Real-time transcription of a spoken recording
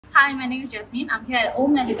Hi, my name is Jasmine. I'm here at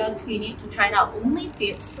Old Medical Clinic to try out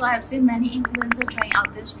OnlyFit. So I have seen many influencers trying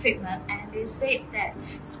out this treatment and they said that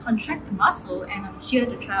it's contract the muscle, and I'm here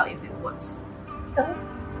to try out if it works. So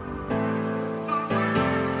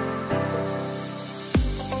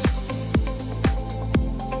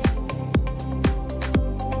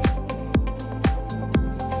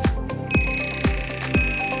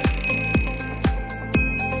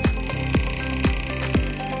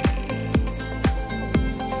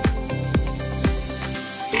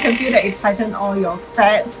you can feel that it tightens all your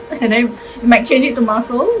fats and then you might change it to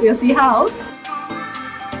muscle. We'll see how.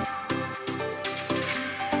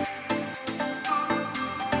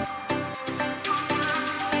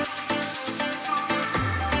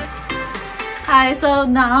 Hi, so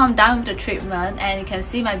now I'm done with the treatment and you can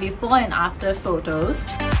see my before and after photos.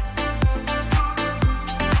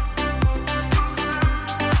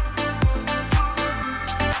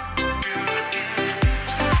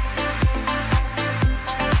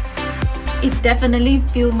 It definitely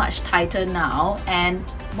feels much tighter now, and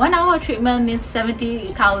 1 hour treatment means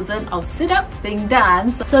 70,000 of sit-up being done.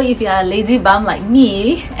 So if you are a lazy bum like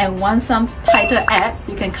me and want some tighter abs,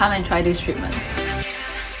 you can come and try this treatment.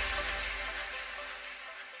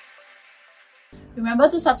 Remember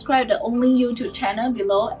to subscribe to the Only YouTube channel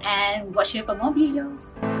below and watch here for more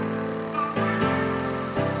videos.